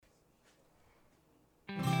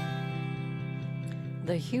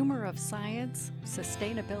The humor of science,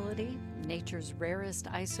 sustainability, nature's rarest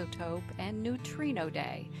isotope, and Neutrino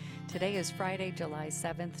Day. Today is Friday, July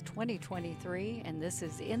 7th, 2023, and this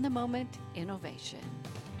is In the Moment Innovation.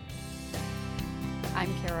 I'm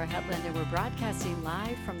Cara, Hetland, and we're broadcasting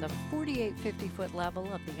live from the 4850-foot level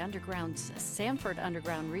of the underground's Sanford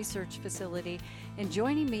Underground Research Facility. And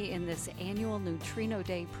joining me in this annual Neutrino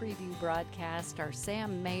Day preview broadcast are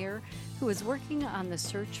Sam Mayer, who is working on the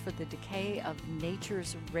search for the decay of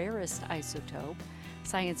nature's rarest isotope.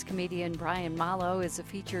 Science comedian Brian Malo is a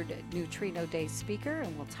featured Neutrino Day speaker,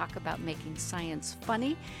 and we'll talk about making science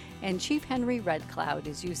funny. And Chief Henry Red Cloud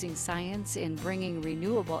is using science in bringing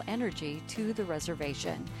renewable energy to the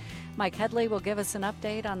reservation. Mike Headley will give us an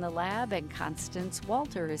update on the lab, and Constance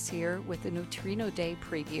Walter is here with the Neutrino Day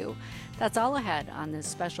preview. That's all ahead on this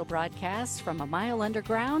special broadcast from a mile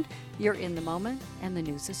underground. You're in the moment, and the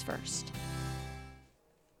news is first.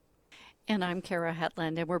 And I'm Cara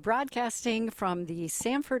Hetland, and we're broadcasting from the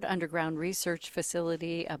Sanford Underground Research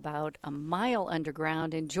Facility, about a mile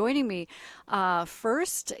underground. And joining me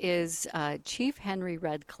first is Chief Henry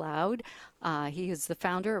Red Cloud. He is the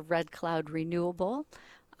founder of Red Cloud Renewable,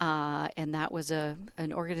 and that was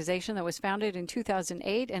an organization that was founded in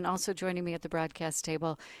 2008. And also joining me at the broadcast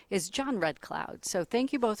table is John Red Cloud. So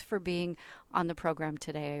thank you both for being on the program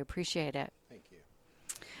today. I appreciate it. Thank you.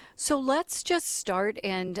 So let's just start,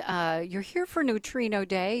 and you're here for Neutrino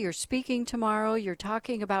Day. You're speaking tomorrow. You're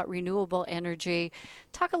talking about renewable energy.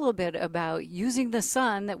 Talk a little bit about using the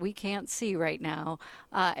sun that we can't see right now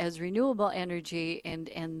as renewable energy,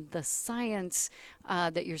 and the science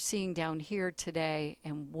that you're seeing down here today,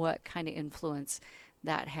 and what kind of influence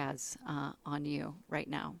that has on you right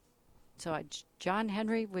now. So John,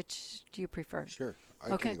 Henry, which do you prefer? Sure,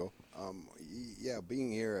 I can go.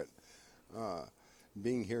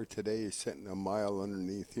 Being here today, sitting a mile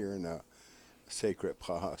underneath here in a sacred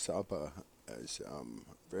Pahasapa, is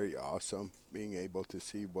very awesome. Being able to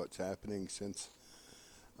see what's happening since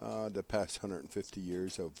the past 150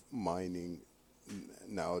 years of mining,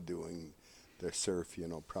 now doing the surf,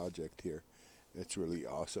 project here. It's really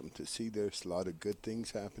awesome to see. There's a lot of good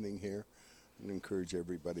things happening here, and encourage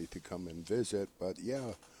everybody to come and visit. But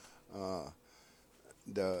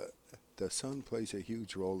the sun plays a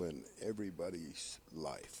huge role in everybody's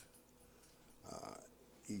life.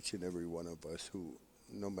 Each and every one of us, who,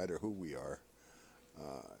 no matter who we are,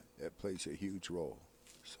 it plays a huge role.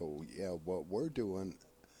 So what we're doing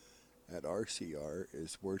at RCR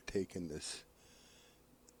is we're taking this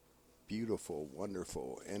beautiful,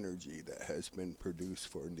 wonderful energy that has been produced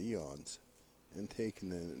for neons, and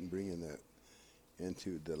taking it and bringing it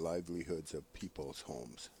into the livelihoods of people's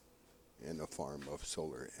homes in a farm of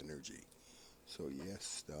solar energy. So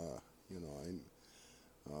yes,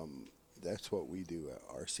 that's what we do at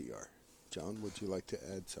RCR. John, would you like to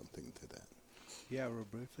add something to that? Yeah, real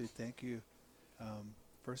briefly, thank you.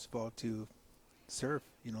 First of all, to SURF,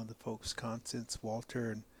 the folks, Constance,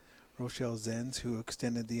 Walter, and Rochelle Zenz, who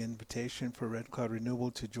extended the invitation for Red Cloud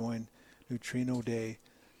Renewable to join Neutrino Day,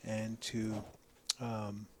 and to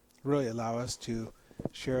really allow us to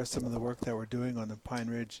share some of the work that we're doing on the Pine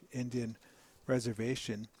Ridge Indian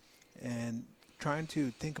Reservation, and trying to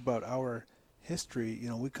think about our history.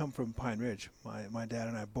 We come from Pine Ridge. My dad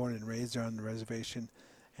and I born and raised there on the reservation,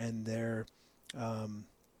 and there are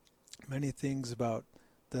many things about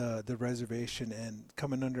the reservation and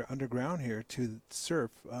coming underground here to surf.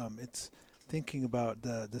 It's thinking about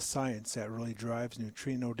the science that really drives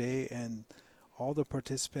Neutrino Day, and all the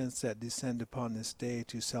participants that descend upon this day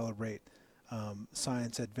to celebrate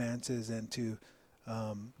science advances, and to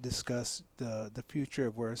discuss the future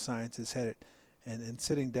of where science is headed. And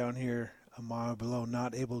sitting down here a mile below,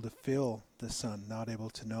 not able to feel the sun, not able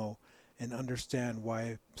to know and understand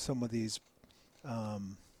why some of these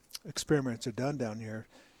experiments are done down here,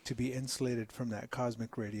 to be insulated from that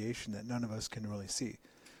cosmic radiation that none of us can really see.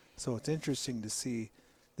 So it's interesting to see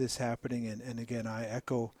this happening, and again, I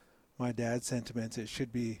echo my dad's sentiments. It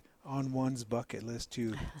should be on one's bucket list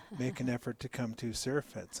to make an effort to come to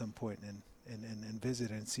surf at some point and visit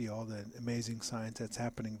and see all the amazing science that's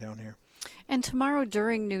happening down here. And tomorrow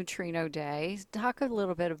during Neutrino Day, talk a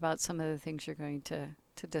little bit about some of the things you're going to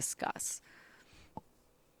discuss.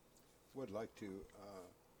 I would like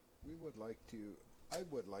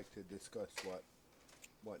to discuss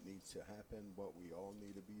what needs to happen, what we all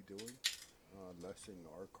need to be doing, lessen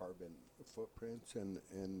our carbon footprints, and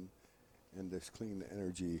this clean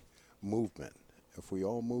energy movement. If we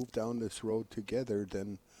all move down this road together,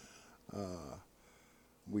 then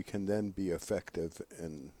we can then be effective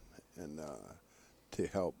and to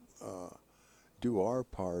help do our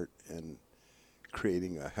part in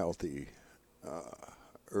creating a healthy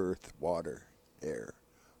earth, water, air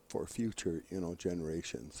for future,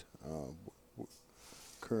 generations.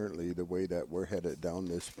 Currently, the way that we're headed down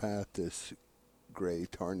this path, this gray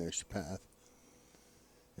tarnished path,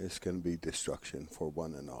 is going to be destruction for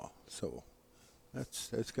one and all. So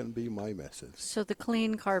that's going to be my message. So the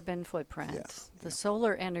clean carbon footprint, Yeah, the yeah.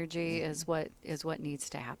 solar energy is what needs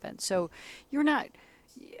to happen. So you're not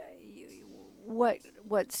what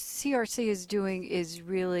CRC is doing is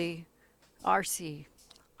really RCR.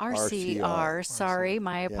 Sorry,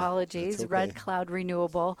 my apologies. that's okay. Red Cloud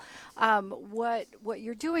Renewable. What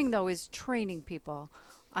you're doing though is training people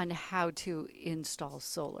on how to install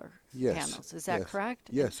solar panels. Is that correct?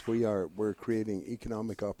 Yes, we are. We're creating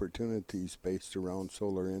economic opportunities based around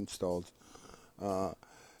solar installs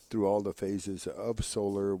through all the phases of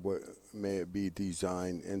solar, may it be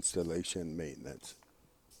design, installation, maintenance.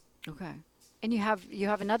 Okay. And you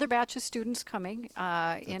have another batch of students coming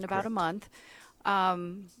in about a month,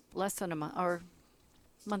 less than a month, or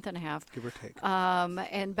month and a half. Give or take.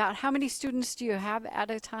 And about how many students do you have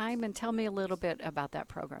at a time? And tell me a little bit about that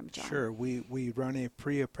program, John. Sure. We run a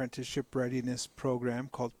pre-apprenticeship readiness program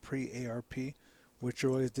called Pre-ARP, which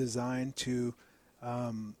really is designed to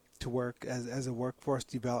work as a workforce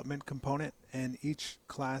development component. And each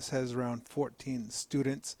class has around 14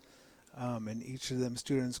 students. And each of them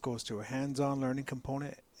students goes through a hands-on learning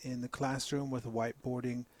component in the classroom with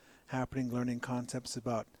whiteboarding happening, learning concepts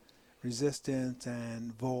about resistance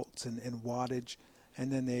and volts and wattage,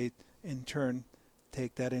 and then they in turn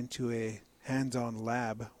take that into a hands-on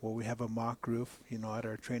lab where we have a mock roof, at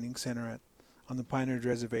our training center on the Pine Ridge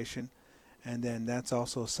Reservation, and then that's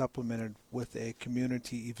also supplemented with a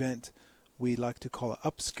community event we like to call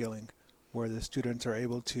upskilling, where the students are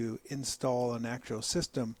able to install an actual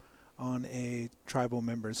system on a tribal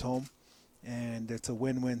member's home, and it's a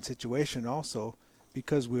win-win situation also.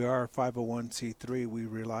 Because we are a 501c3, we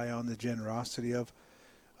rely on the generosity of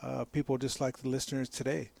people just like the listeners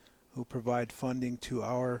today who provide funding to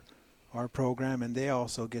our program, and they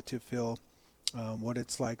also get to feel what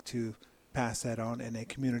it's like to pass that on, and a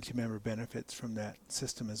community member benefits from that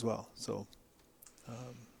system as well. So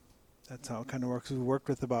that's how it kind of works. We've worked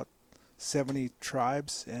with about 70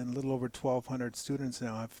 tribes, and a little over 1,200 students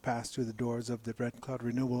now have passed through the doors of the Red Cloud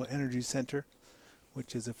Renewable Energy Center,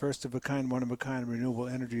 which is a first-of-a-kind, one-of-a-kind renewable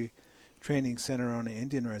energy training center on an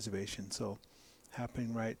Indian reservation. So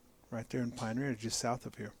happening right there in Pine Ridge, just south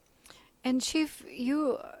of here. And Chief,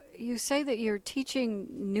 you say that you're teaching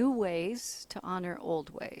new ways to honor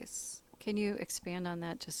old ways. Can you expand on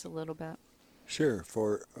that just a little bit? Sure.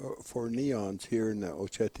 For neons here in the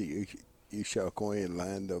Ocheti-Ishaukoyan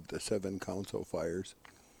land of the 7 council fires,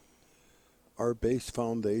 our base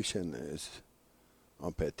foundation is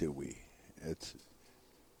Ampetui. It's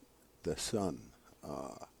the sun.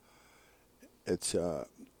 It's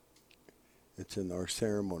in our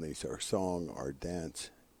ceremonies, our song, our dance,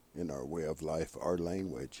 in our way of life, our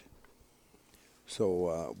language.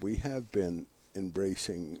 So we have been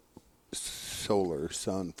embracing solar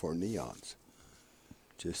sun for neons.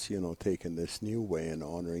 Just, taking this new way and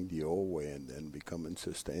honoring the old way, and then becoming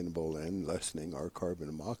sustainable and lessening our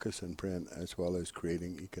carbon moccasin print, as well as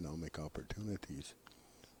creating economic opportunities.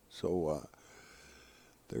 So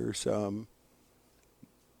there's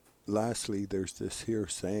lastly, there's this here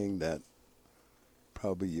saying that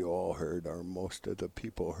probably you all heard, or most of the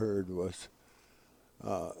people heard, was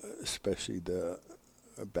especially the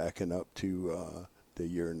backing up to the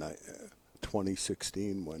year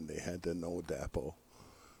 2016 when they had the No DAPO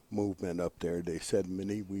movement up there. They said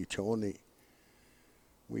Mini Wichoni.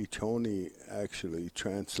 Wichoni actually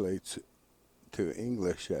translates to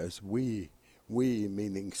English as we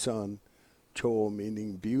meaning sun, Cho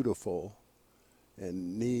meaning beautiful,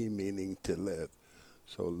 and Ni meaning to live.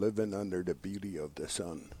 So living under the beauty of the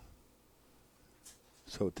sun.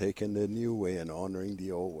 So taking the new way and honoring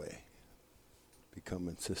the old way.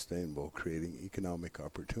 Becoming sustainable, creating economic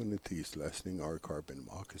opportunities, lessening our carbon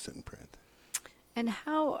moccasin print. And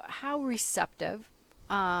how receptive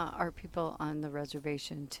are people on the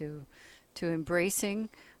reservation to embracing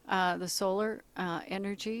the solar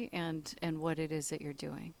energy and what it is that you're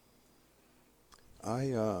doing?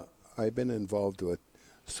 I've been involved with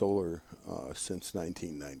solar since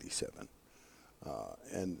 1997,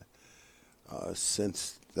 and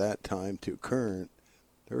since that time to current,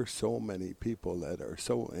 there are so many people that are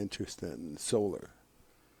so interested in solar.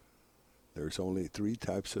 There's only 3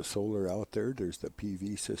 types of solar out there. There's the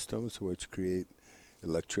PV systems, which create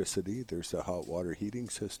electricity. There's the hot water heating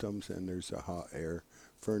systems, and there's the hot air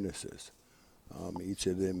furnaces. Each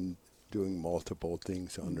of them doing multiple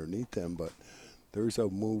things underneath them, but there's a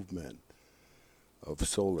movement of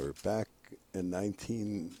solar. Back in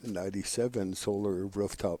 1997,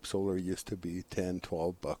 rooftop solar used to be 10,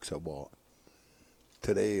 12 bucks a watt.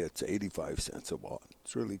 Today it's 85 cents a watt.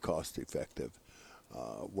 It's really cost effective.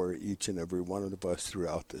 Where each and every one of us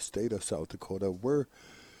throughout the state of South Dakota,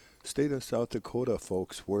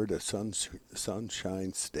 folks, we're the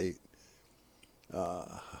sunshine state.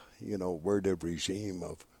 We're the regime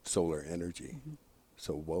of solar energy. Mm-hmm.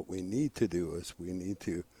 So what we need to do is what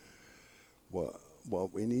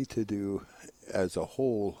we need to do as a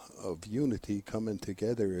whole of unity coming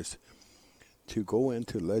together is to go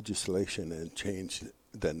into legislation and change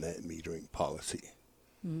the net metering policy.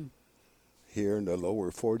 Mm. Here in the lower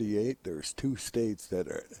 48, there's 2 states that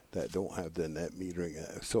don't have the net metering.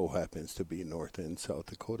 It so happens to be North and South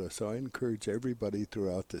Dakota. So I encourage everybody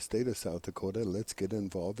throughout the state of South Dakota, let's get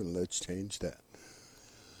involved and let's change that.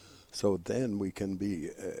 So then it can be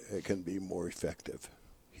more effective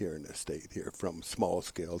here in the state, here from small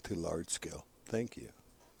scale to large scale. Thank you.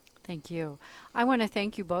 Thank you. I want to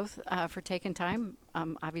thank you both for taking time.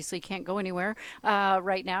 Obviously can't go anywhere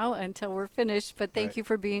right now until we're finished, but thank you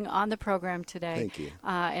for being on the program today. Thank you.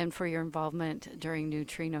 And for your involvement during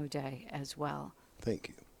Neutrino Day as well. Thank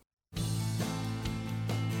you.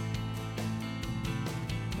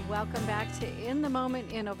 Welcome back to In the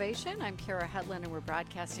Moment Innovation. I'm Cara Hetland, and we're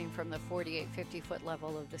broadcasting from the 4850-foot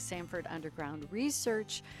level of the Sanford Underground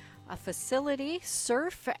Research Facility,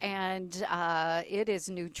 SURF, and it is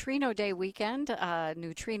Neutrino Day weekend,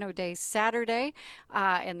 Neutrino Day Saturday,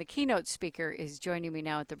 and the keynote speaker is joining me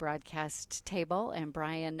now at the broadcast table, and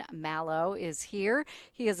Brian Mallow is here.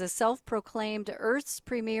 He is a self-proclaimed Earth's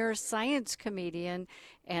premier science comedian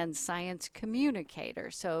and science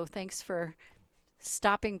communicator. So thanks for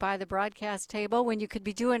stopping by the broadcast table when you could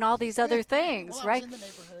be doing all these other things, well, right? I was in the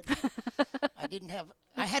neighborhood.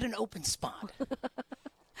 I had an open spot.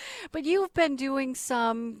 But you've been doing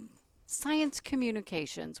some science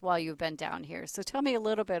communications while you've been down here. So tell me a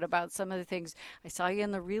little bit about some of the things. I saw you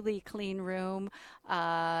in the really clean room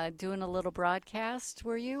doing a little broadcast,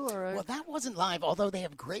 were you? Or Well, that wasn't live, although they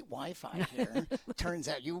have great Wi-Fi here. Turns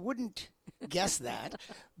out you wouldn't guess that.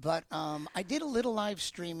 But I did a little live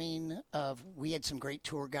streaming we had some great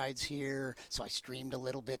tour guides here. So I streamed a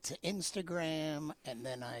little bit to Instagram. And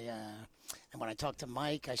then and when I talked to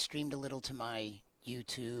Mike, I streamed a little to my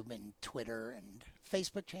YouTube and Twitter and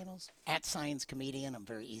Facebook channels at Science Comedian. I'm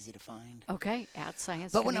very easy to find. Okay, at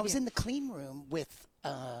Science But Comedian. when I was in the clean room with,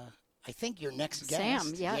 I think your next guest.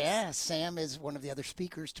 Sam, yes. Yeah, Sam is one of the other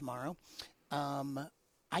speakers tomorrow.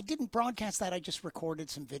 I didn't broadcast that. I just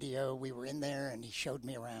recorded some video. We were in there, and he showed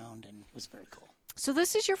me around, and it was very cool. So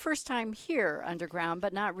this is your first time here underground,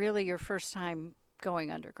 but not really your first time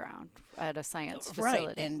going underground at a science facility.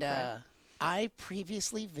 Right, and I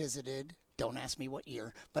previously visited, don't ask me what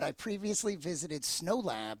year, but I previously visited Snow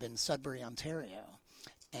Lab in Sudbury, Ontario.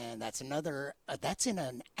 And that's that's in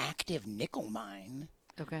an active nickel mine.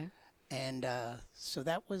 Okay. And so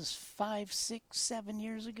that was 5, 6, 7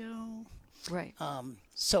 years ago. Right.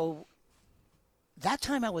 So that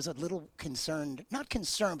time I was a little concerned, not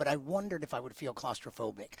concerned, but I wondered if I would feel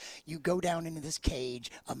claustrophobic. You go down into this cage,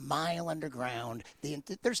 a mile underground.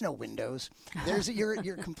 There's no windows.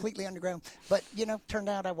 You're completely underground. But, turned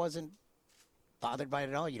out I wasn't bothered by it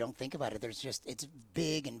at all. You don't think about it. It's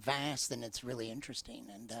big and vast, and it's really interesting.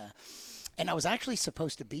 And I was actually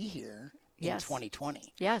supposed to be here in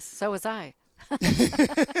 2020. Yes, so was I.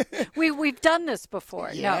 We've done this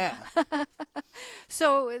before. Yeah. No.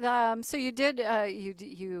 So you did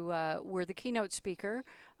you were the keynote speaker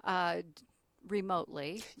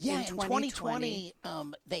remotely. Yeah, in 2020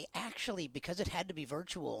 they actually, because it had to be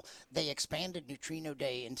virtual, they expanded Neutrino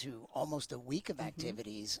Day into almost a week of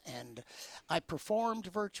activities. And I performed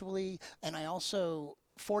virtually, and I also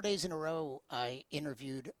 4 days in a row I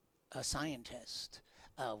interviewed a scientist.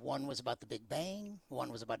 One was about the Big Bang,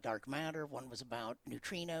 one was about dark matter, one was about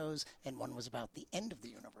neutrinos, and one was about the end of the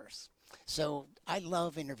universe. So I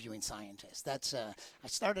love interviewing scientists. I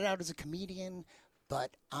started out as a comedian,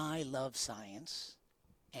 but I love science,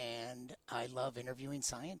 and I love interviewing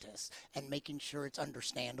scientists and making sure it's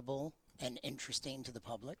understandable and interesting to the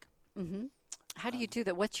public. Mm-hmm. How do you do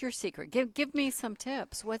that? What's your secret? Give me some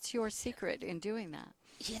tips. What's your secret in doing that?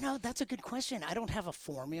 That's a good question. I don't have a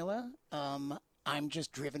formula. I'm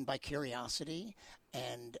just driven by curiosity,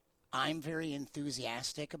 and I'm very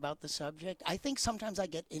enthusiastic about the subject. I think sometimes I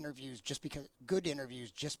get good interviews just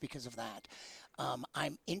because of that.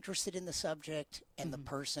 I'm interested in the subject and the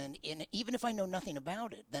person, even if I know nothing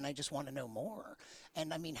about it, then I just want to know more.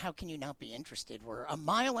 And I mean, how can you not be interested? We're a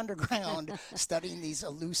mile underground studying these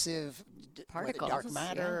elusive particles, dark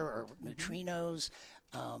matter or neutrinos.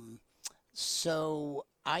 So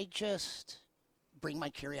I just bring my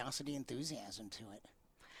curiosity, enthusiasm to it.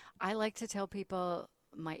 I like to tell people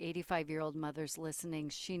my 85-year-old mother's listening.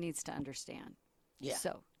 She needs to understand. Yeah.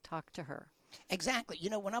 So talk to her. Exactly. You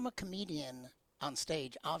know, when I'm a comedian on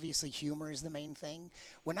stage, obviously humor is the main thing.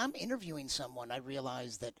 When I'm interviewing someone, I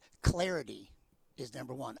realize that clarity is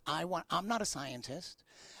number one. I'm not a scientist.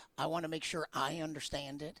 I want to make sure I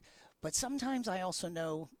understand it. But sometimes I also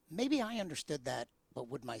know maybe I understood that, but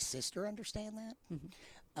would my sister understand that?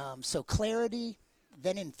 Mm-hmm. So clarity,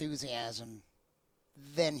 then enthusiasm,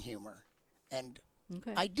 then humor. And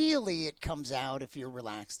ideally it comes out if you're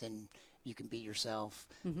relaxed and you can be yourself.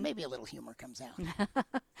 Mm-hmm. Maybe a little humor comes out.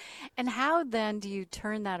 And how then do you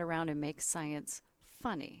turn that around and make science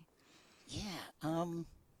funny? Yeah,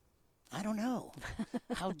 I don't know.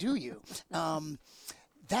 How do you?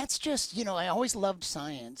 That's just, you know, I always loved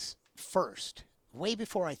science first, way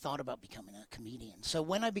before I thought about becoming a comedian. So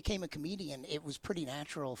when I became a comedian, it was pretty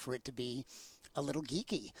natural for it to be a little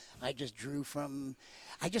geeky. I just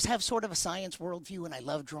have sort of a science worldview, and I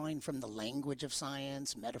love drawing from the language of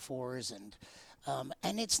science, metaphors, and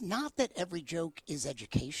it's not that every joke is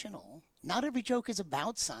educational. Not every joke is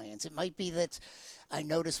about science. It might be that I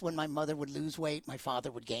noticed when my mother would lose weight, my father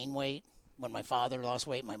would gain weight. When my father lost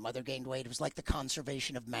weight, my mother gained weight. It was like the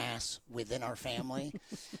conservation of mass within our family.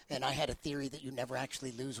 And I had a theory that you never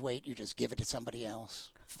actually lose weight. You just give it to somebody else.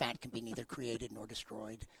 Fat can be neither created nor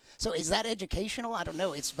destroyed. So is that educational? I don't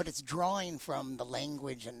know. But it's drawing from the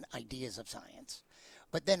language and ideas of science,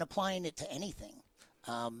 but then applying it to anything.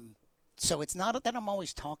 So it's not that I'm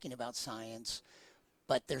always talking about science,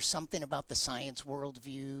 but there's something about the science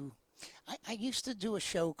worldview. I used to do a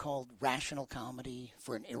show called Rational Comedy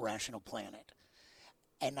for an Irrational Planet.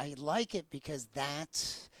 And I like it because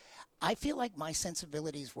I feel like my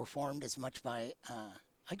sensibilities were formed as much by,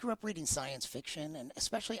 I grew up reading science fiction, and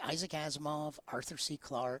especially Isaac Asimov, Arthur C.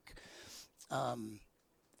 Clarke, and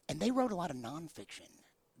they wrote a lot of nonfiction.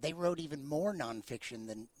 They wrote even more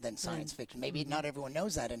nonfiction than science fiction. Maybe not everyone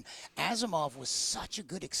knows that. And Asimov was such a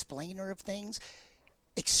good explainer of things.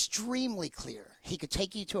 Extremely clear. He could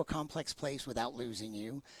take you to a complex place without losing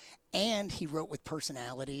you, and he wrote with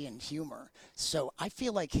personality and humor. So I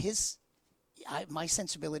feel like my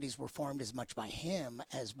sensibilities were formed as much by him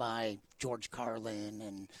as by George Carlin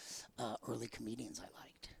and early comedians I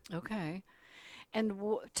liked. Okay. And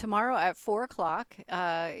tomorrow at 4:00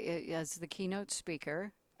 as the keynote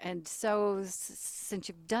speaker. And so since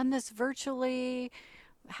you've done this virtually,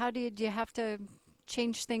 how did you have to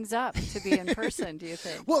change things up to be in person, do you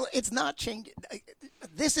think? Well, it's not changing.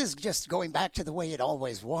 This is just going back to the way it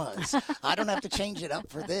always was. I don't have to change it up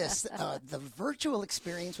for this. The virtual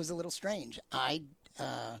experience was a little strange.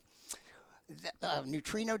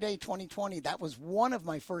 Neutrino Day 2020, that was one of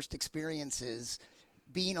my first experiences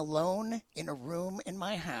being alone in a room in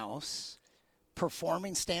my house,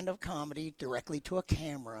 performing stand-up comedy directly to a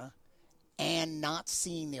camera and not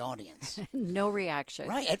seeing the audience. No reaction.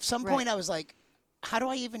 Right. At some point I was like, how do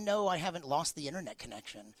I even know I haven't lost the internet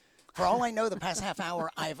connection? For all I know, the past half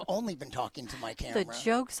hour, I've only been talking to my camera. The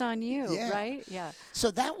joke's on you, right? Yeah.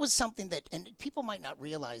 So that was something that, and people might not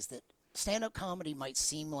realize that stand-up comedy might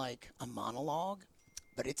seem like a monologue,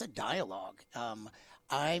 but it's a dialogue.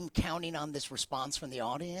 I'm counting on this response from the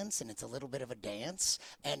audience, and it's a little bit of a dance,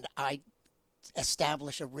 and I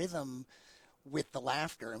establish a rhythm with the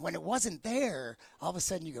laughter. And when it wasn't there, all of a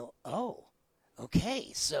sudden you go, oh,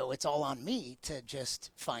 okay, so it's all on me to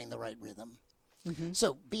just find the right rhythm. Mm-hmm.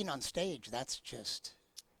 So being on stage, that's just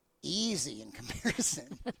easy in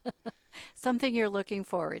comparison. Something you're looking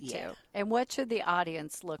forward to. And what should the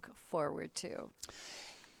audience look forward to?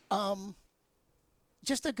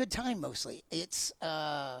 Just a good time, mostly. It's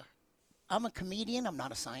I'm a comedian. I'm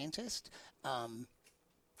not a scientist. I'm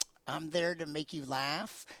there to make you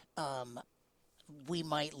laugh. We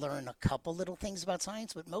might learn a couple little things about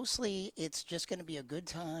science, but mostly it's just going to be a good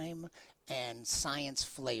time and science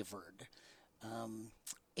flavored.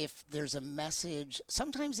 If there's a message,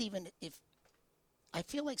 sometimes even if I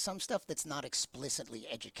feel like some stuff that's not explicitly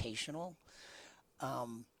educational,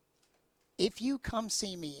 if you come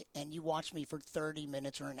see me and you watch me for 30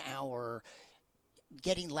 minutes or an hour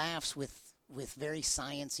getting laughs with very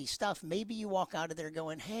sciencey stuff, maybe you walk out of there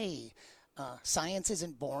going, hey, science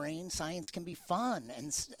isn't boring. Science can be fun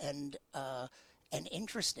and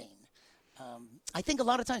interesting. I think a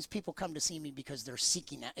lot of times people come to see me because they're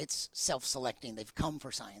seeking out. It's self-selecting. They've come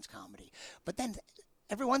for science comedy. But then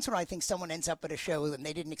every once in a while, I think someone ends up at a show and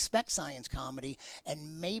they didn't expect science comedy,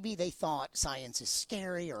 and maybe they thought science is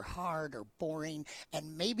scary or hard or boring,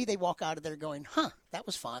 and maybe they walk out of there going, that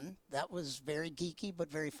was fun. That was very geeky,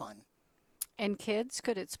 but very fun. And kids,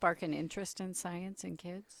 could it spark an interest in science in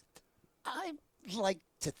kids? like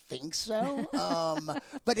to think so,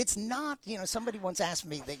 but it's not. Somebody once asked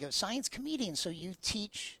me, they go, "Science comedian, so you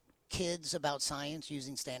teach kids about science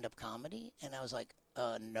using stand-up comedy?" And I was like,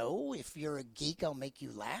 no, if you're a geek, I'll make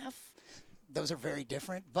you laugh. Those are very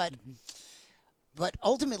different. But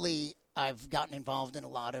ultimately, I've gotten involved in a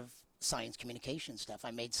lot of science communication stuff.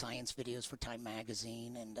 I made science videos for Time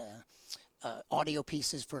Magazine and audio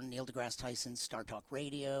pieces for Neil deGrasse Tyson's Star Talk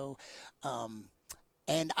Radio.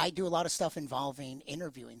 And I do a lot of stuff involving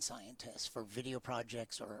interviewing scientists for video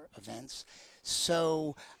projects or events.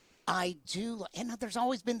 So I do, and there's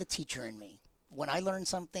always been the teacher in me. When I learn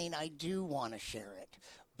something, I do want to share it,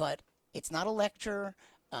 but it's not a lecture.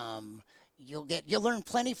 You'll learn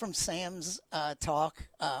plenty from Sam's talk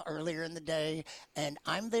earlier in the day, and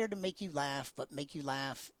I'm there to make you laugh, but make you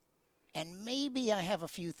laugh. And maybe I have a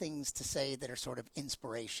few things to say that are sort of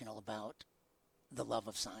inspirational about the love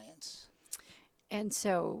of science. And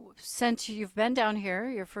so, since you've been down here,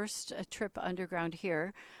 your first trip underground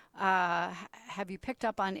here, have you picked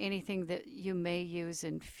up on anything that you may use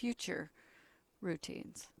in future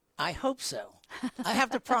routines? I hope so. I have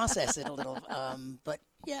to process it a little, but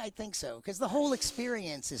yeah, I think so, because the whole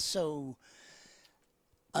experience is so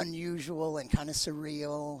unusual and kind of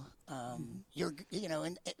surreal.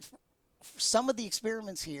 And some of the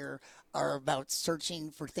experiments here are about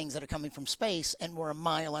searching for things that are coming from space, and we're a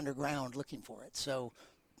mile underground looking for it. So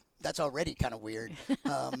that's already kind of weird.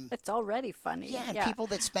 It's already funny. Yeah, and people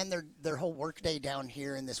that spend their whole workday down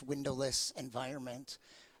here in this windowless environment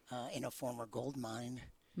in a former gold mine.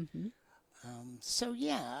 Mm-hmm. So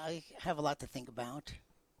yeah, I have a lot to think about.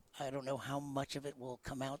 I don't know how much of it will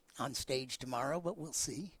come out on stage tomorrow, but we'll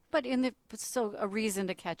see. But so a reason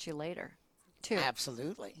to catch you later, too.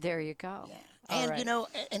 Absolutely. There you go. Yeah. All And, right.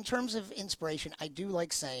 in terms of inspiration, I do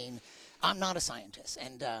like saying I'm not a scientist.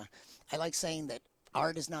 And I like saying that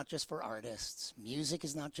art is not just for artists, music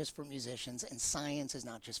is not just for musicians, and science is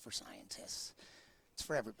not just for scientists. It's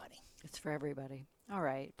for everybody. It's for everybody. All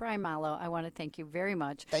right. Brian Malo, I want to thank you very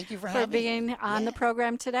much Thank you for having me. being on the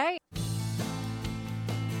program today.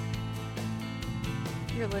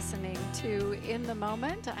 You're listening to In the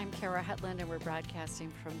Moment. I'm Cara Hetland, and we're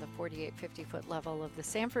broadcasting from the 4850-foot level of the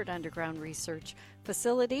Sanford Underground Research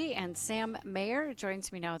Facility. And Sam Mayer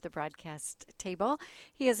joins me now at the broadcast table.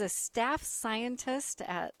 He is a staff scientist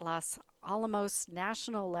at Los Alamos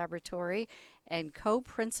National Laboratory and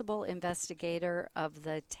co-principal investigator of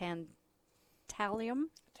the tantalum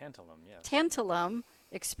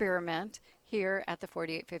experiment here at the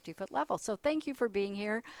 4850-foot level. So thank you for being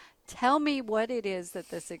here. Tell me what it is that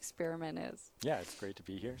this experiment is. Yeah, it's great to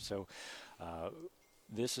be here. So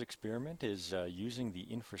this experiment is using the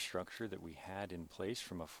infrastructure that we had in place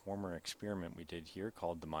from a former experiment we did here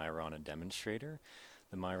called the Majorana demonstrator.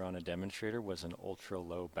 The Majorana demonstrator was an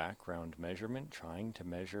ultra-low background measurement trying to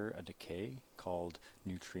measure a decay called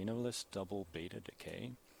neutrinoless double beta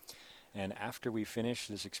decay. And after we finished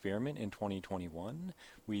this experiment in 2021,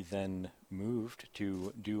 we then moved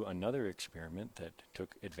to do another experiment that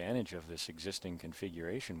took advantage of this existing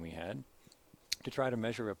configuration we had to try to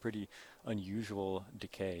measure a pretty unusual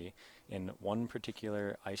decay in one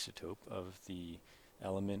particular isotope of the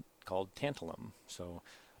element called tantalum. So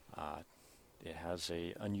it has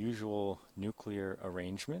an unusual nuclear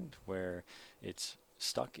arrangement where it's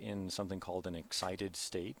stuck in something called an excited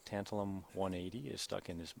state. Tantalum 180 is stuck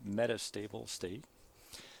in this metastable state.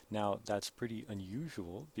 Now, that's pretty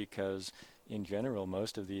unusual because, in general,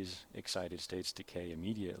 most of these excited states decay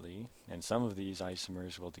immediately, and some of these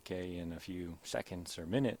isomers will decay in a few seconds or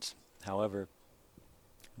minutes. However,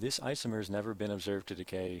 this isomer has never been observed to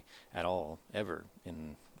decay at all, ever.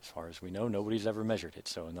 As far as we know, nobody's ever measured it.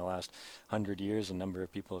 So in the last 100 years, a number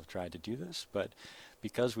of people have tried to do this, but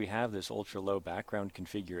because we have this ultra-low background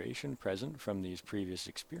configuration present from these previous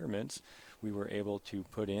experiments, we were able to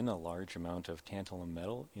put in a large amount of tantalum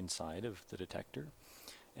metal inside of the detector.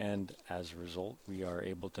 And as a result, we are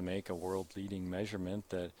able to make a world-leading measurement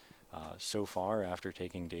that so far, after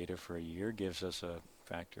taking data for a year, gives us a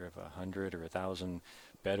factor of 100 or 1,000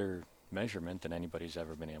 better measurement than anybody's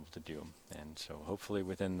ever been able to do. And so hopefully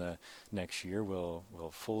within the next year we'll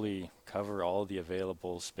fully cover all the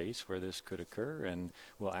available space where this could occur, and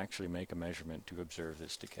we'll actually make a measurement to observe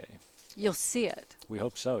this decay. You'll see it. We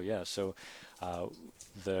hope so, yeah. So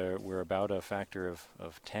we're about a factor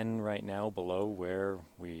of 10 right now below where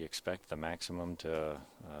we expect the maximum to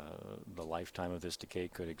the lifetime of this decay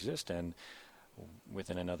could exist, and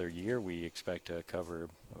within another year, we expect to cover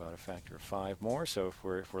about a factor of 5 more. So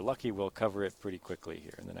if we're lucky, we'll cover it pretty quickly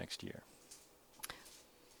here in the next year.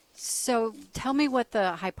 So tell me what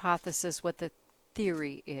the hypothesis, what the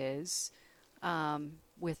theory is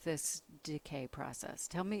with this decay process?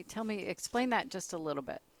 Explain that just a little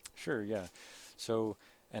bit. Sure, yeah. So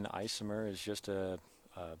an isomer is just a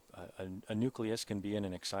nucleus can be in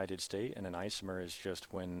an excited state, and an isomer is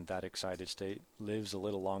just when that excited state lives a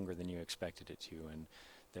little longer than you expected it to. And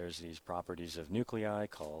there's these properties of nuclei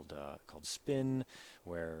called spin,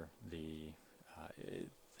 where the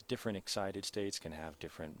different excited states can have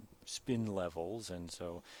different spin levels, and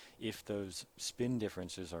so if those spin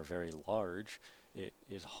differences are very large, it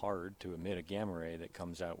is hard to emit a gamma ray that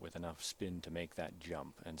comes out with enough spin to make that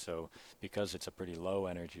jump. And so because it's a pretty low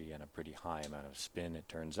energy and a pretty high amount of spin, it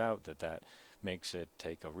turns out that makes it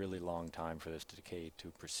take a really long time for this decay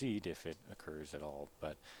to proceed if it occurs at all.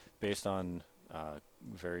 But based on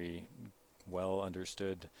very well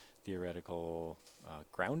understood theoretical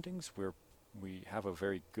groundings, we have a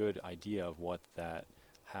very good idea of what that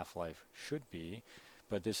half-life should be,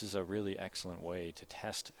 but this is a really excellent way to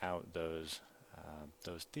test out those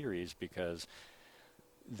theories, because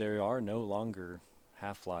there are no longer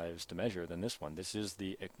half-lives to measure than this one. This is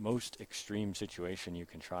the most extreme situation you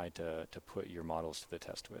can try to put your models to the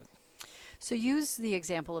test with. So use the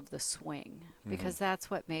example of the swing, because that's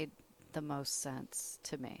what made the most sense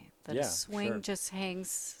to me. That a swing just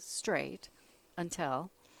hangs straight until...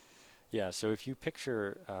 Yeah, so if you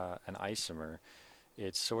picture an isomer,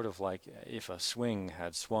 it's sort of like if a swing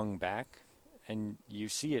had swung back, and you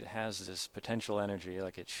see it has this potential energy,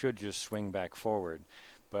 like it should just swing back forward,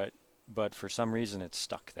 but for some reason it's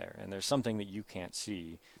stuck there, and there's something that you can't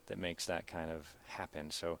see that makes that kind of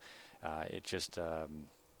happen. So it just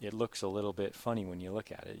it looks a little bit funny when you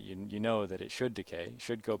look at it. You know that it should decay,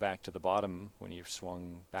 should go back to the bottom when you've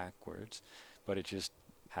swung backwards, but it just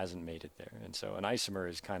hasn't made it there. And so an isomer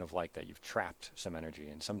is kind of like that. You've trapped some energy,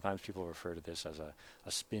 and sometimes people refer to this as a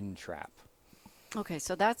spin trap. Okay,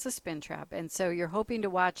 so that's a spin trap, and so you're hoping to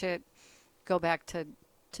watch it go back to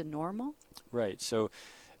normal? Right. So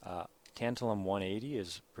tantalum 180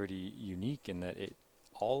 is pretty unique in that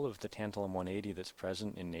all of the tantalum 180 that's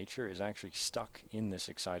present in nature is actually stuck in this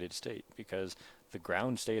excited state, because the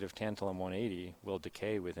ground state of tantalum 180 will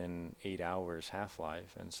decay within 8 hours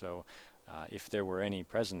half-life, and so if there were any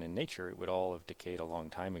present in nature, it would all have decayed a long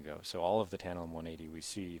time ago. So all of the tantalum 180 we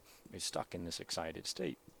see is stuck in this excited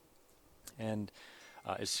state. And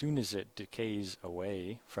as soon as it decays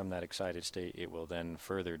away from that excited state, it will then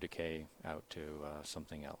further decay out to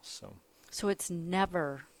something else. So it's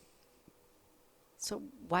never... So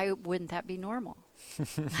why wouldn't that be normal?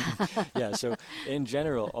 Yeah, so in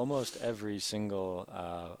general, almost every single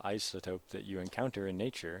isotope that you encounter in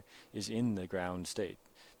nature is in the ground state,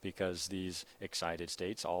 because these excited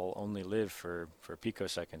states all only live for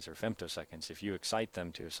picoseconds or femtoseconds. If you excite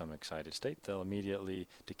them to some excited state, they'll immediately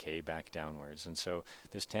decay back downwards. And so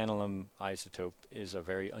this tantalum isotope is a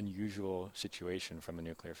very unusual situation from a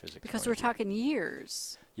nuclear physics point of view. Because we're talking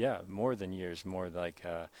years. Yeah, more than years, more like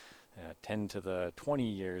 10 to the 20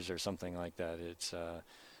 years or something like that. It's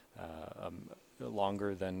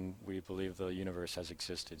longer than we believe the universe has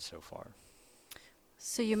existed so far.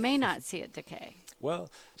 So you may not see it decay. Well,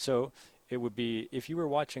 so it would be, if you were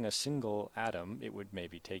watching a single atom, it would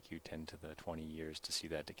maybe take you 10 to the 20 years to see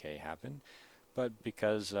that decay happen. But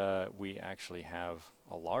because we actually have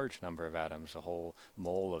a large number of atoms, a whole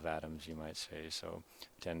mole of atoms, you might say, so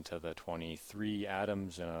 10 to the 23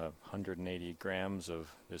 atoms in 180 grams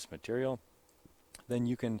of this material, then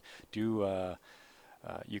you can do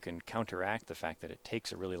you can counteract the fact that it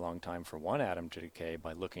takes a really long time for one atom to decay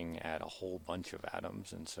by looking at a whole bunch of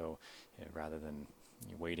atoms. And so rather than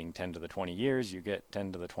waiting 10 to the 20 years, you get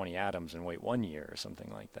 10 to the 20 atoms and wait 1 year or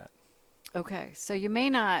something like that. Okay, so you may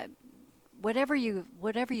not, whatever you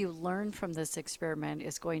learn from this experiment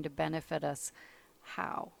is going to benefit us.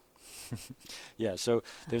 How? Yeah, so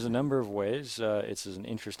there's a number of ways. It's an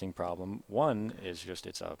interesting problem. One is just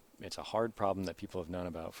it's a hard problem that people have known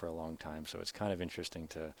about for a long time, so it's kind of interesting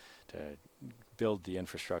to build the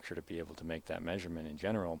infrastructure to be able to make that measurement in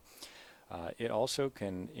general. It also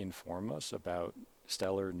can inform us about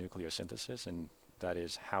stellar nucleosynthesis, and that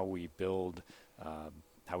is how we build,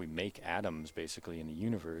 how we make atoms basically in the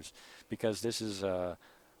universe, because this is a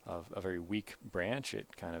very weak branch.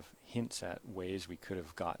 It kind of hints at ways we could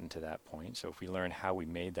have gotten to that point. So if we learn how we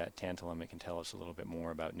made that tantalum, it can tell us a little bit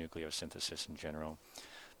more about nucleosynthesis in general.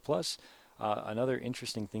 Plus, another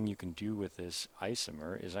interesting thing you can do with this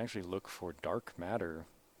isomer is actually look for dark matter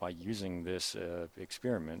by using this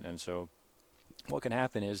experiment. And so what can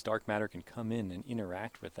happen is dark matter can come in and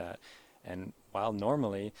interact with that. And while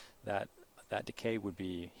normally that decay would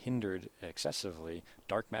be hindered excessively,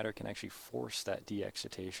 dark matter can actually force that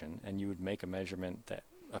de-excitation, and you would make a measurement that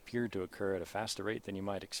appeared to occur at a faster rate than you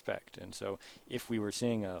might expect. And so if we were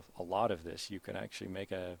seeing a lot of this, you could actually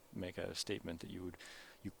make a statement that you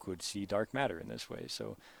could see dark matter in this way.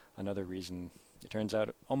 So another reason, it turns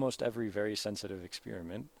out almost every very sensitive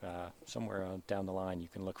experiment, somewhere down the line, you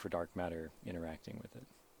can look for dark matter interacting with it.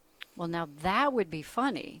 Well, now that would be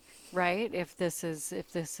funny, right? If this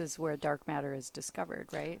is where dark matter is discovered,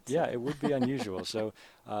 right? Yeah, it would be unusual. So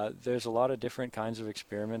there's a lot of different kinds of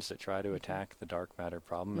experiments that try to attack the dark matter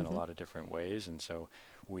problem in a lot of different ways, and so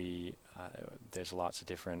there's lots of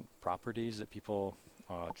different properties that people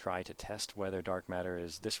try to test whether dark matter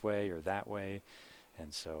is this way or that way,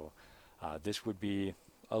 and so this would be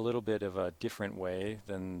a little bit of a different way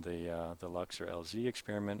than the Lux or LZ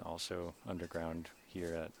experiment, also underground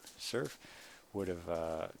here at SURF, would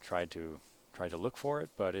have tried to look for it,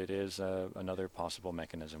 but it is another possible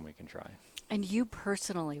mechanism we can try. And you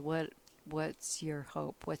personally, what's your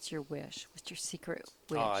hope? What's your wish? What's your secret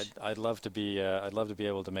wish? Oh, I'd love to be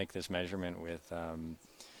able to make this measurement with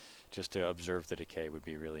just to observe the decay would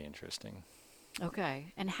be really interesting.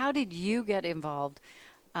 Okay, and how did you get involved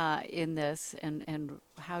in this, and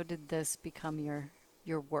how did this become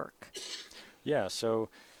your work? Yeah, so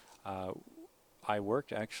I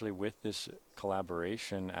worked actually with this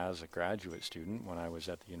collaboration as a graduate student when I was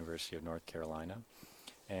at the University of North Carolina,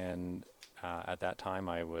 and at that time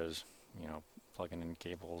I was, plugging in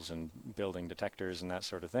cables and building detectors and that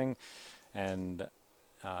sort of thing, and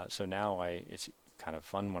so now it's kind of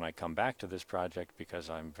fun when I come back to this project because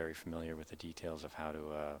I'm very familiar with the details of how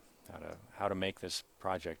to make this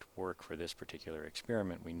project work for this particular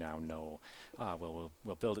experiment. We now know,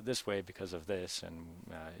 we'll build it this way because of this, and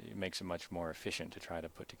it makes it much more efficient to try to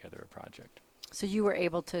put together a project. So you were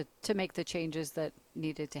able to make the changes that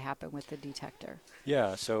needed to happen with the detector.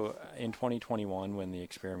 Yeah, so in 2021, when the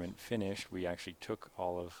experiment finished, we actually took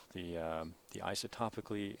all of the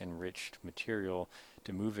isotopically enriched material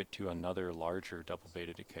to move it to another larger double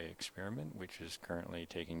beta decay experiment, which is currently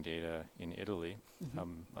taking data in Italy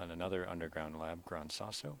on another underground lab, Gran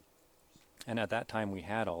Sasso. And at that time, we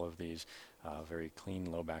had all of these very clean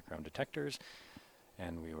low background detectors,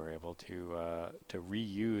 and we were able to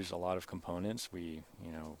reuse a lot of components. We,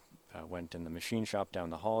 went in the machine shop down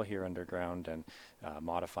the hall here underground and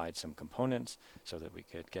modified some components so that we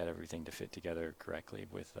could get everything to fit together correctly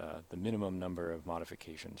with the minimum number of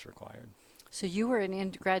modifications required. So you were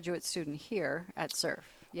an graduate student here at SURF,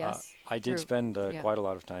 yes? I did spend quite a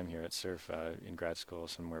lot of time here at SURF in grad school,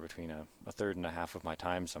 somewhere between a third and a half of my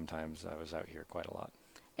time. Sometimes I was out here quite a lot.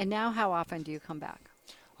 And now how often do you come back?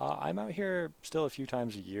 I'm out here still a few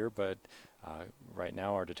times a year, but right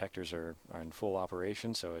now our detectors are in full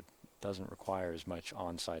operation, so it doesn't require as much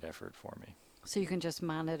on-site effort for me. So you can just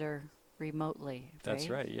monitor remotely, right? That's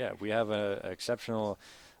right, yeah. We have an exceptional...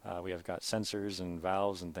 we have got sensors and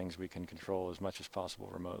valves and things we can control as much as possible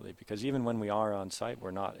remotely, because even when we are on site, we're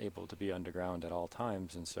not able to be underground at all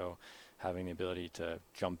times, and so having the ability to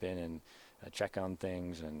jump in and check on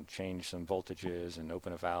things and change some voltages and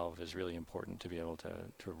open a valve is really important to be able to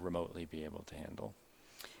remotely be able to handle.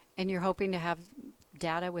 And you're hoping to have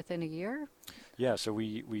data within a year? Yeah, so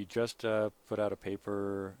we just put out a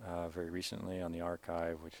paper very recently on the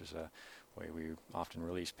archive, which is a way we often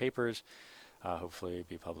release papers. Hopefully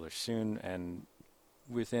be published soon, and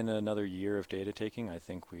within another year of data taking, I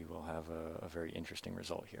think we will have a very interesting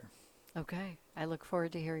result here. Okay. I look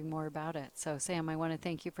forward to hearing more about it. So Sam, I want to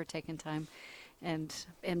thank you for taking time and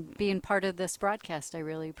being part of this broadcast. I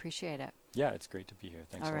really appreciate it. Yeah, it's great to be here.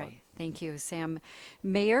 Thanks a lot. All right. Thank you. Sam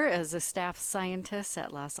Mayer is a staff scientist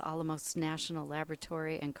at Los Alamos National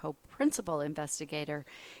Laboratory and co-principal investigator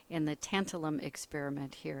in the tantalum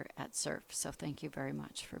experiment here at SURF. So thank you very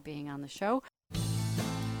much for being on the show.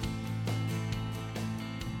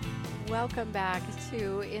 Welcome back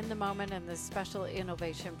to In the Moment and the special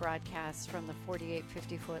innovation broadcast from the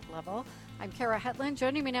 4850-foot level. I'm Cara Hetland.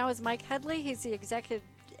 Joining me now is Mike Headley. He's the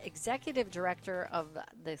executive director of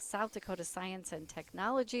the South Dakota Science and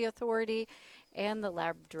Technology Authority and the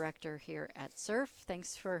lab director here at SURF.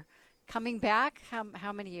 Thanks for coming back.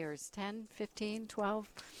 How many years? 10, 15, 12?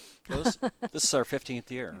 This is our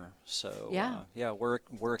 15th year. So yeah,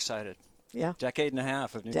 we're excited. Yeah. Decade and a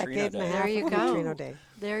half of Neutrino Decade and a Day. half There you of go. Neutrino Day.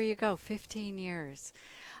 There you go. 15 years.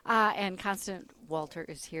 And Constant Walter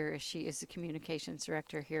is here. She is the communications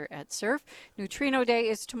director here at SURF. Neutrino Day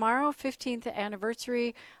is tomorrow, 15th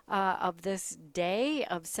anniversary of this day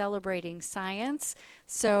of celebrating science.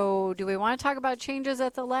 So do we want to talk about changes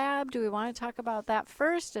at the lab? Do we want to talk about that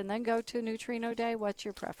first and then go to Neutrino Day? What's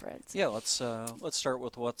your preference? Yeah, let's start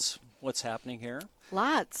with what's happening here.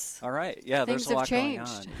 Lots. All right. Yeah, Things there's a lot have going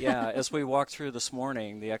changed. on. Yeah, as we walked through this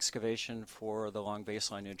morning, the excavation for the long base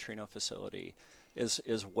baseline neutrino facility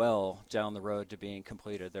is well down the road to being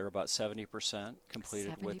completed. They're about 70%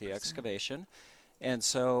 completed 70%. with the excavation. And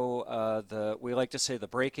so we like to say the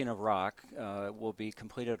breaking of rock will be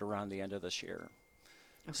completed around the end of this year.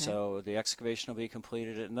 Okay. So the excavation will be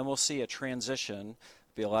completed, and then we'll see a transition.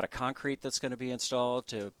 Be a lot of concrete that's going to be installed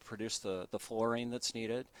to produce the flooring that's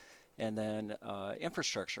needed. And then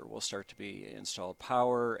infrastructure will start to be installed.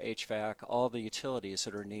 Power, HVAC, all the utilities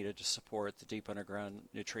that are needed to support the deep underground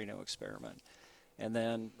neutrino experiment. And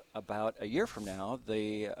then about a year from now,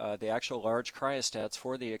 the actual large cryostats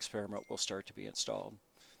for the experiment will start to be installed.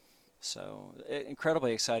 So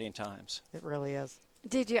incredibly exciting times. It really is.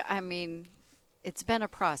 It's been a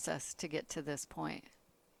process to get to this point,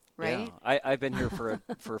 right? Yeah, I've been here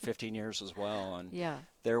for 15 years as well, and yeah.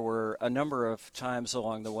 There were a number of times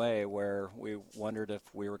along the way where we wondered if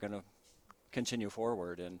we were going to continue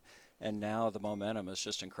forward, and now the momentum is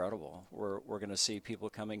just incredible. We're going to see people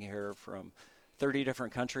coming here from 30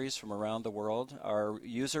 different countries from around the world. Our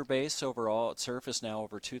user base overall at SURF is now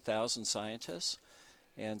over 2,000 scientists,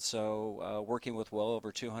 and so working with well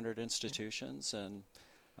over 200 institutions, and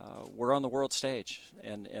we're on the world stage,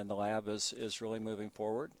 and the lab is really moving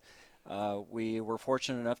forward. We were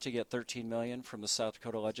fortunate enough to get $13 million from the South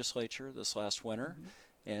Dakota legislature this last winter,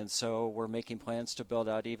 and so we're making plans to build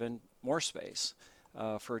out even more space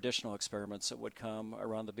for additional experiments that would come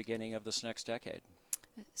around the beginning of this next decade.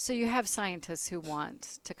 So you have scientists who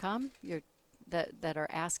want to come, that are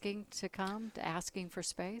asking to come, asking for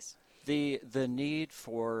space? The need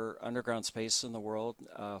for underground space in the world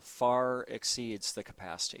far exceeds the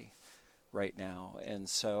capacity right now, and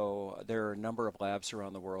so there are a number of labs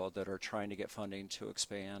around the world that are trying to get funding to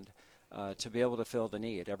expand to be able to fill the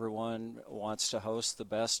need. Everyone wants to host the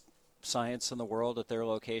best science in the world at their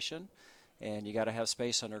location, and you got to have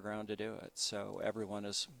space underground to do it. So everyone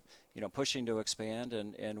is, pushing to expand,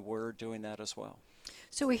 and we're doing that as well.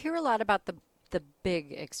 So we hear a lot about the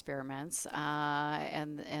big experiments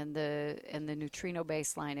and the neutrino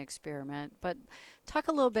baseline experiment, but talk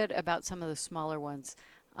a little bit about some of the smaller ones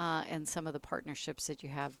and some of the partnerships that you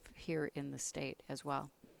have here in the state as well.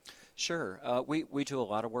 Sure. We do a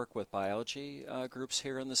lot of work with biology groups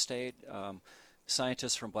here in the state.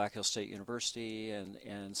 Scientists from Black Hills State University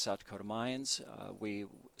and South Dakota Mines. We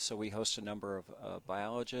host a number of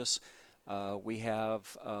biologists. We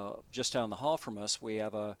have just down the hall from us, we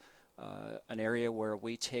have an area where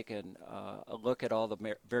we take a look at all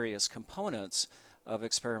the various components of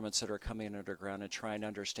experiments that are coming underground and try and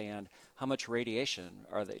understand how much radiation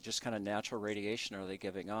are they, just kind of natural radiation, are they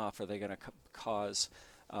giving off? Are they going to cause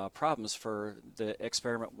problems for the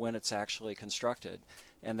experiment when it's actually constructed?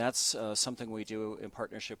 And that's something we do in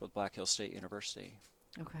partnership with Black Hills State University.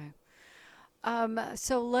 Okay.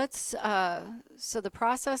 So let's. So the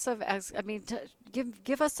process of,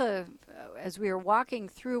 give us as we were walking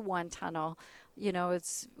through one tunnel, it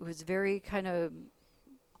was very kind of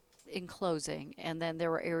enclosing, and then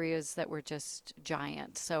there were areas that were just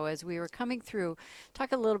giant. So as we were coming through,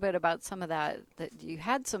 talk a little bit about some of that you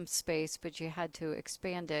had some space, but you had to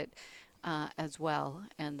expand it as well,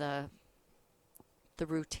 and the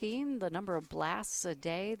routine, the number of blasts a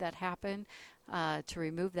day that happen to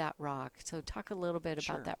remove that rock. So talk a little bit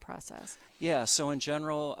about that process. Yeah, so in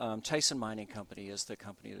general, Tyson Mining Company is the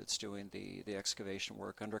company that's doing the excavation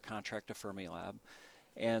work under contract to Fermilab.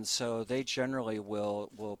 And so they generally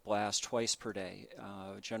will blast twice per day,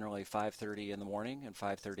 generally 5:30 in the morning and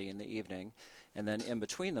 5:30 in the evening. And then in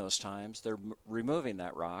between those times, they're removing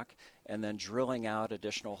that rock and then drilling out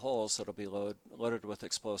additional holes that'll be loaded with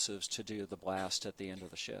explosives to do the blast at the end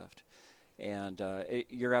of the shift. And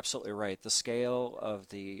you're absolutely right. The scale of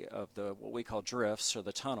the what we call drifts, or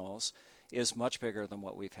the tunnels, is much bigger than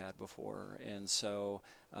what we've had before. And so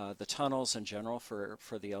the tunnels in general for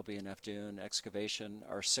the LBNF dune excavation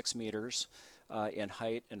are 6 meters in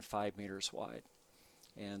height and 5 meters wide.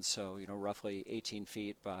 And so, roughly 18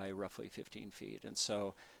 feet by roughly 15 feet. And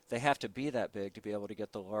so they have to be that big to be able to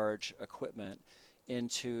get the large equipment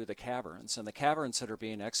into the caverns. And the caverns that are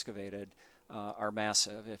being excavated are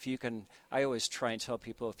massive. I always try and tell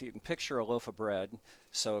people, if you can picture a loaf of bread,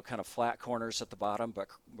 so kind of flat corners at the bottom but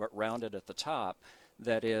rounded at the top,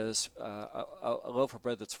 that is a loaf of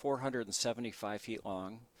bread that's 475 feet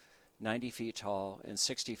long, 90 feet tall, and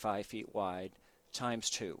 65 feet wide, times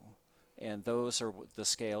 2. And those are the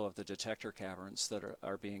scale of the detector caverns that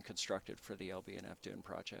are being constructed for the LBNF Dune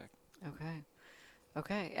project.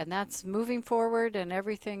 Okay. And that's moving forward, and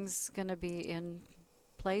everything's going to be in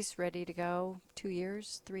place, ready to go, 2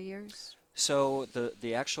 years, 3 years? So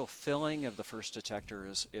the actual filling of the first detector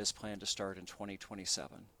is planned to start in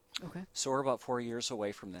 2027. Okay. So we're about 4 years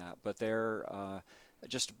away from that, but they're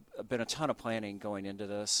just been a ton of planning going into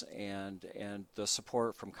this, and the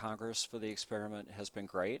support from Congress for the experiment has been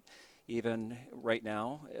great. Even right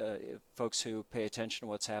now, folks who pay attention to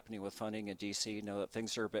what's happening with funding in D.C. know that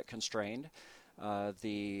things are a bit constrained.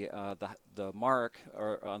 The mark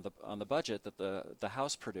on the budget that the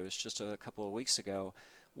House produced just a couple of weeks ago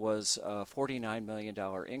was a $49 million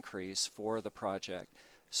increase for the project.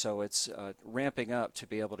 So it's ramping up to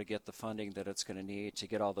be able to get the funding that it's going to need to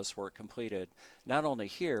get all this work completed, not only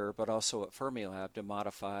here, but also at Fermilab to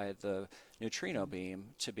modify the neutrino beam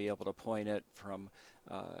to be able to point it from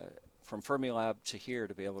Fermilab to here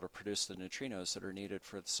to be able to produce the neutrinos that are needed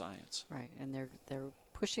for the science. Right, and they're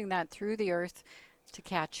pushing that through the Earth to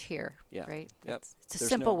catch here, yeah. right? Yep. It's a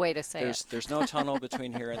simple way to say it. There's no tunnel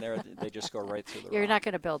between here and there. They just go right through the You're rock. not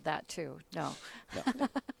going to build that too, no. No.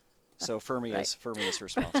 So Fermi is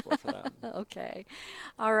responsible for that. Okay.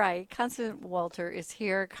 All right. Constance Walter is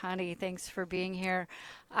here. Connie, thanks for being here.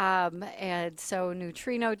 And so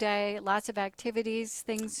Neutrino Day, lots of activities,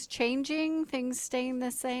 things changing, things staying the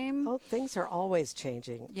same? Oh, things are always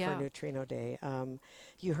changing for Neutrino Day.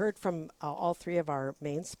 You heard from all three of our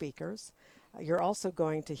main speakers. You're also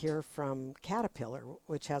going to hear from Caterpillar,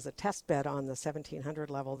 which has a test bed on the 1700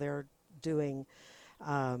 level. They're doing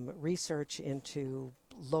research into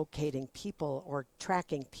locating people or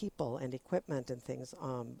tracking people and equipment and things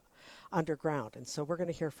underground. And so we're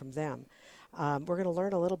going to hear from them. We're going to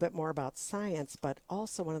learn a little bit more about science, but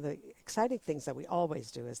also one of the exciting things that we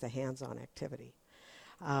always do is the hands-on activity.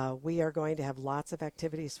 We are going to have lots of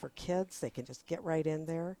activities for kids. They can just get right in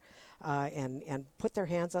there and put their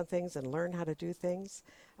hands on things and learn how to do things.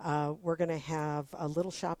 We're going to have a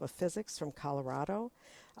little shop of physics from Colorado.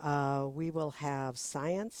 We will have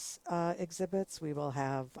science exhibits. We will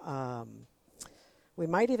have, we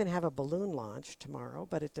might even have a balloon launch tomorrow,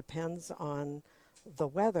 but it depends on the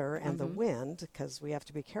weather and the wind, because we have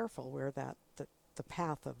to be careful where the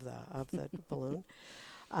path of the balloon.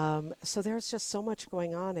 So there's just so much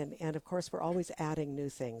going on, and of course we're always adding new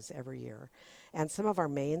things every year. And some of our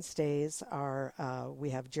mainstays are, we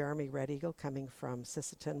have Jeremy Red Eagle coming from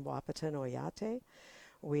Sisseton, Wahpeton, Oyate.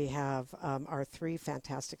 We have our three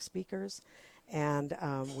fantastic speakers, and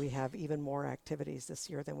we have even more activities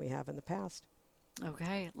this year than we have in the past.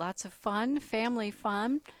 Okay, lots of fun, family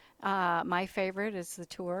fun. My favorite is the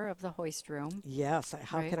tour of the hoist room. Yes,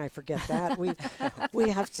 how can I forget that? We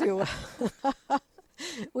have to...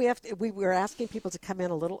 We're asking people to come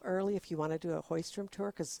in a little early if you want to do a hoist room tour,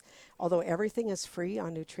 because although everything is free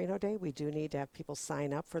on Neutrino Day, we do need to have people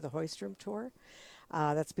sign up for the hoist room tour.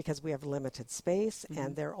 That's because we have limited space,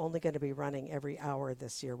 and they're only going to be running every hour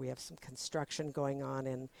this year. We have some construction going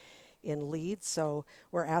on in Leeds, so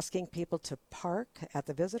we're asking people to park at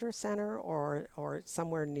the visitor center or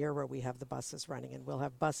somewhere near where we have the buses running, and we'll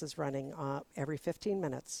have buses running every 15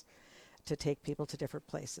 minutes to take people to different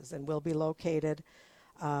places, and we'll be located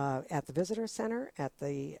at the Visitor Center, at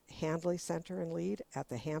the Handley Center in Leeds, at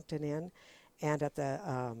the Hampton Inn, and at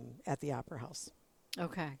the Opera House.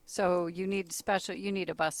 Okay, so you need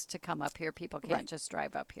a bus to come up here. People can't just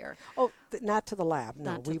drive up here. Oh, not to the lab.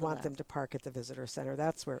 No, we want them to park at the Visitor Center.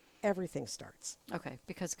 That's where everything starts. Okay,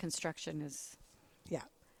 because construction is. Yeah.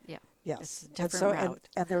 Yeah. Yes. It's a different route.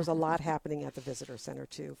 And there's a lot happening at the Visitor Center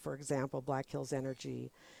too. For example, Black Hills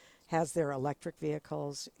Energy has their electric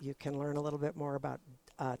vehicles. You can learn a little bit more about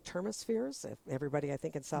thermospheres. Everybody, I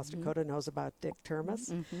think, in South Dakota knows about Dick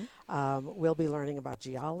Termas. We'll be learning about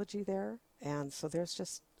geology there. And so there's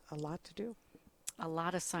just a lot to do. A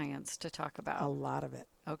lot of science to talk about. A lot of it.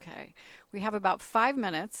 Okay. We have about 5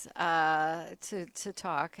 minutes to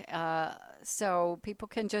talk. So people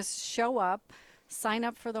can just show up, sign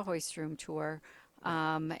up for the hoist room tour.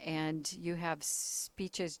 And you have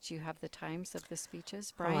speeches. Do you have the times of the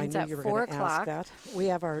speeches? Brian's at 4 o'clock. That. We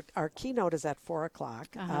have our keynote is at 4 o'clock.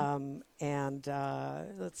 And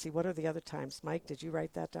let's see, what are the other times? Mike, did you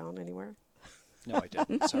write that down anywhere? No, I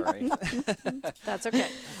didn't. Sorry. That's okay.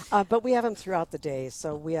 But we have them throughout the day.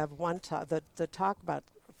 So we have one talk. The talk about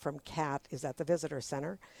from CAT is at the Visitor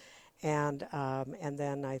Center. And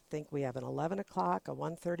then I think we have an 11 o'clock, a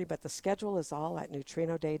 1:30, but the schedule is all at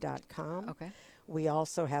neutrinoday.com. Okay. We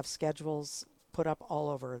also have schedules put up all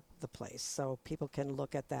over the place, so people can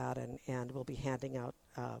look at that, and we'll be handing out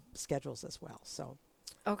schedules as well. So.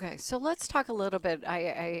 Okay, so let's talk a little bit.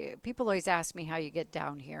 People always ask me how you get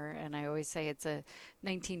down here, and I always say it's a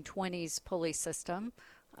 1920s pulley system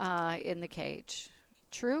in the cage.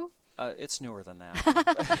 True? It's newer than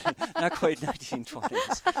that. Not quite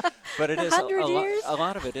 1920s. But it is a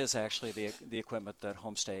lot of it is actually the equipment that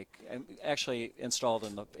Homestake actually installed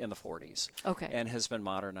in the 40s. Okay. And has been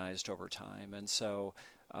modernized over time. And so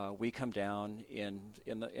we come down in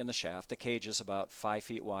the shaft. The cage is about 5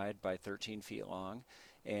 feet wide by 13 feet long,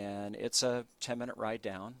 and it's a 10-minute ride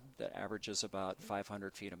down that averages about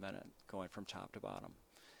 500 feet a minute going from top to bottom.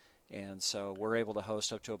 And so we're able to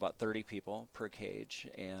host up to about 30 people per cage.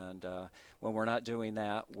 And when we're not doing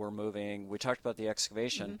that, we're moving. We talked about the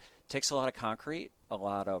excavation. It takes a lot of concrete, a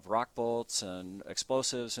lot of rock bolts and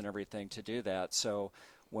explosives and everything to do that. So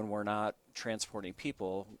when we're not transporting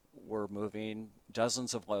people, we're moving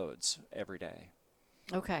dozens of loads every day.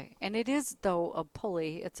 Okay. And it is, though, a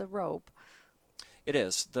pulley. It's a rope. It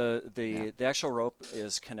is. The actual rope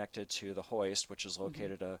is connected to the hoist, which is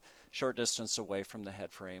located a short distance away from the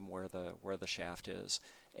head frame where the shaft is.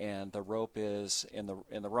 And the rope is in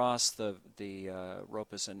the Ross. The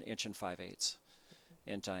rope is 1 5/8 inches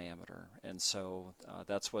in diameter, and so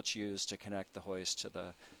that's what's used to connect the hoist to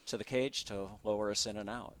the cage to lower us in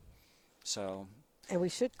and out. So. And we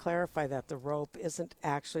should clarify that the rope isn't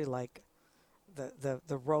actually like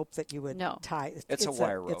the rope that you would tie. It's a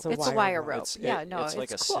wire rope. It's a wire rope. It's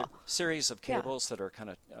like a cool. series of cables that are kind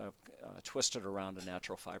of twisted around a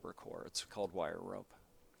natural fiber core. It's called wire rope.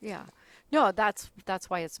 Yeah. No, that's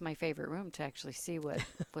why it's my favorite room, to actually see what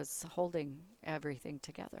was holding everything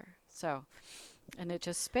together. So, and it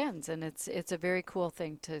just spins, and it's a very cool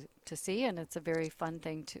thing to see, and it's a very fun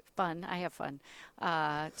thing I have fun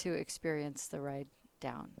to experience the ride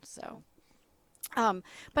down. So.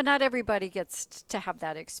 But not everybody gets to have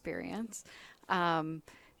that experience.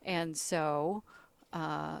 And so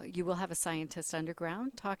you will have a scientist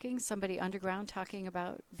underground somebody underground talking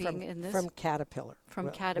about being in this? From Caterpillar.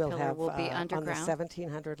 Caterpillar will be underground. On the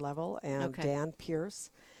 1700 level, and Dan Pierce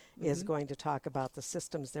is going to talk about the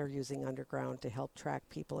systems they're using underground to help track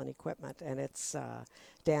people and equipment. And it's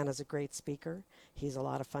Dan is a great speaker. He's a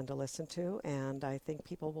lot of fun to listen to, and I think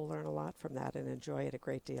people will learn a lot from that and enjoy it a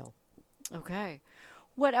great deal. Okay.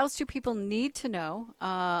 What else do people need to know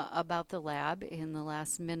about the lab in the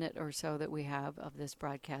last minute or so that we have of this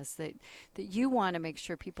broadcast that you want to make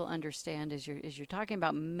sure people understand as you're talking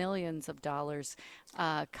about millions of dollars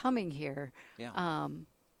coming here? Yeah.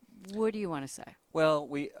 What do you want to say? Well,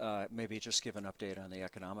 we maybe just give an update on the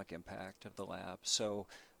economic impact of the lab. So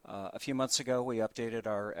a few months ago, we updated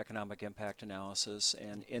our economic impact analysis,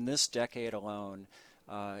 and in this decade alone,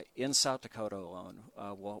 in South Dakota alone,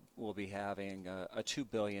 we'll be having a $2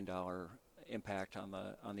 billion impact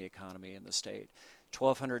on the economy in the state.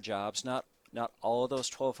 1,200 jobs. Not all of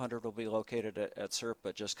those 1,200 will be located at SERP,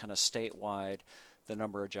 but just kind of statewide, the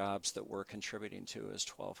number of jobs that we're contributing to is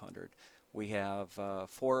 1,200. We have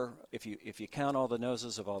if you count all the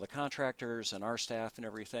noses of all the contractors and our staff and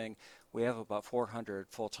everything, we have about 400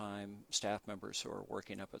 full-time staff members who are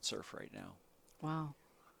working up at SERF right now. Wow.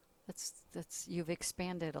 That's you've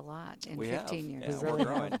expanded a lot in we 15 have. years. Yeah, we're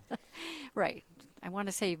growing. Right. I want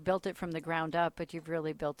to say you've built it from the ground up, but you've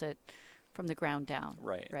really built it from the ground down.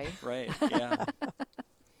 Right. Right. Right. Yeah.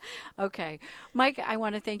 Okay. Mike, I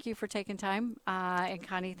want to thank you for taking time. And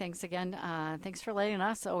Connie, thanks again. Thanks for letting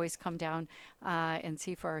us always come down and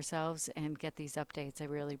see for ourselves and get these updates. I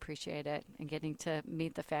really appreciate it, and getting to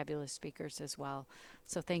meet the fabulous speakers as well.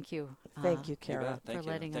 So thank you. Thank you, Cara. Thank for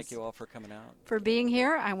letting us. Thank you all for coming out. For being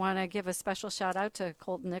here. I want to give a special shout out to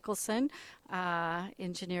Colton Nicholson,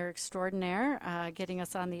 engineer extraordinaire, getting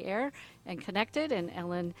us on the air and connected, and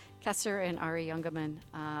Ellen Kessler and Ari Youngerman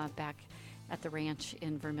back at the ranch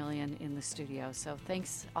in Vermilion in the studio. So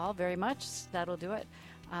thanks all very much. That'll do it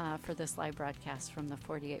for this live broadcast from the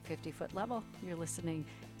 4850-foot level. You're listening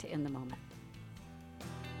to In the Moment.